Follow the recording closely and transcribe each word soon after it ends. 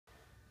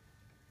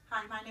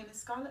Hi, my name is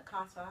Scarlett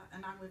Carter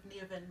and I'm with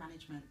Near Event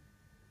Management.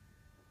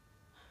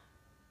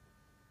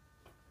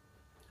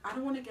 I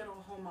don't want to get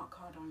a Hallmark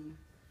card on you,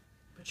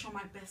 but you're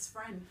my best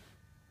friend.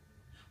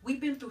 We've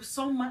been through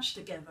so much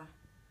together.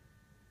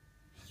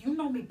 You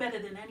know me better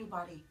than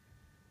anybody.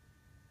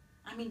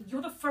 I mean,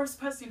 you're the first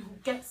person who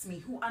gets me,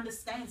 who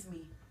understands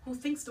me, who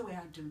thinks the way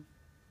I do.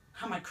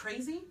 Am I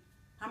crazy?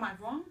 Am I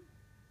wrong?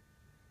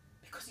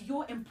 Because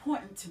you're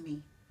important to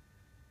me.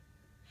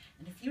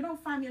 And if you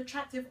don't find me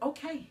attractive,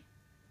 okay.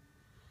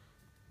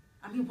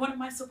 I mean, what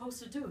am I supposed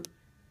to do?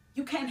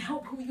 You can't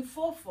help who you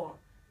fall for.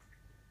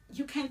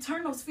 You can't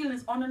turn those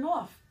feelings on and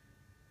off.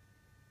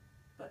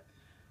 But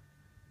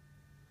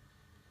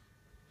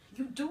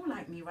you do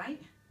like me,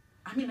 right?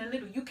 I mean, a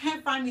little. You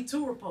can't find me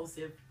too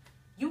repulsive.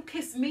 You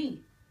kiss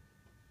me.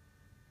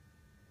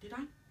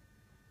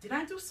 Did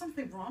I do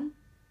something wrong?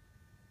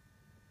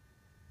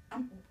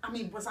 I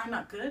mean, was I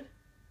not good?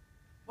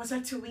 Was I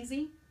too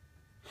easy?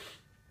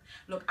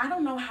 Look, I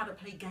don't know how to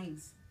play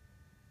games.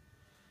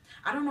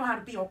 I don't know how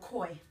to be all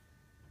coy.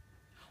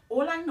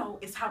 All I know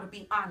is how to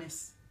be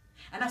honest.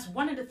 And that's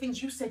one of the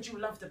things you said you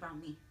loved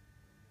about me.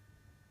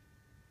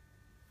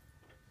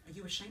 Are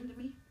you ashamed of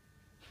me?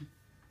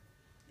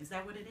 Is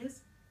that what it is?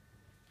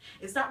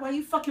 Is that why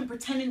you fucking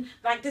pretending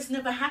like this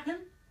never happened?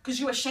 Because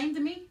you're ashamed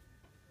of me?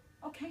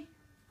 Okay,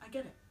 I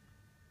get it.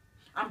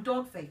 I'm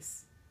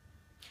Dogface.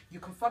 You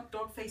can fuck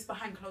Dogface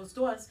behind closed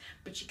doors,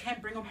 but you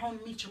can't bring him home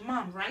and meet your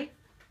mom, right?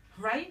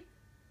 Right?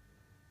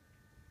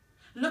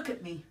 Look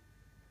at me.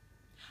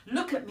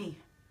 Look at me.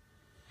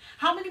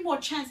 How many more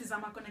chances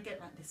am I going to get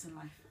like this in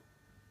life?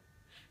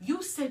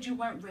 You said you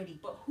weren't ready,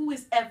 but who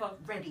is ever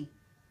ready?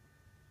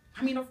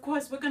 I mean, of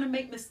course, we're going to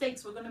make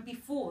mistakes. We're going to be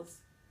fools.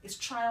 It's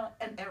trial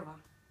and error.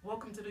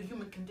 Welcome to the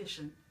human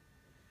condition.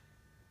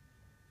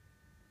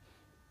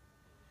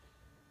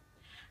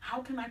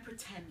 How can I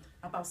pretend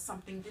about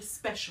something this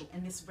special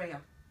and this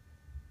rare?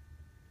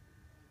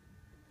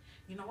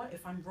 You know what?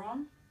 If I'm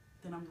wrong,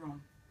 then I'm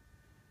wrong.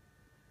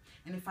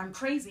 And if I'm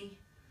crazy,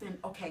 then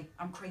okay,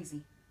 I'm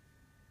crazy.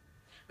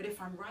 But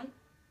if I'm right,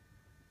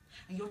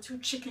 and you're too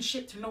chicken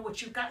shit to know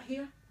what you got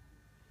here,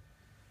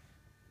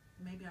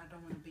 maybe I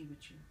don't want to be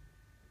with you.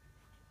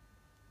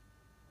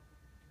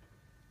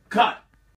 Cut!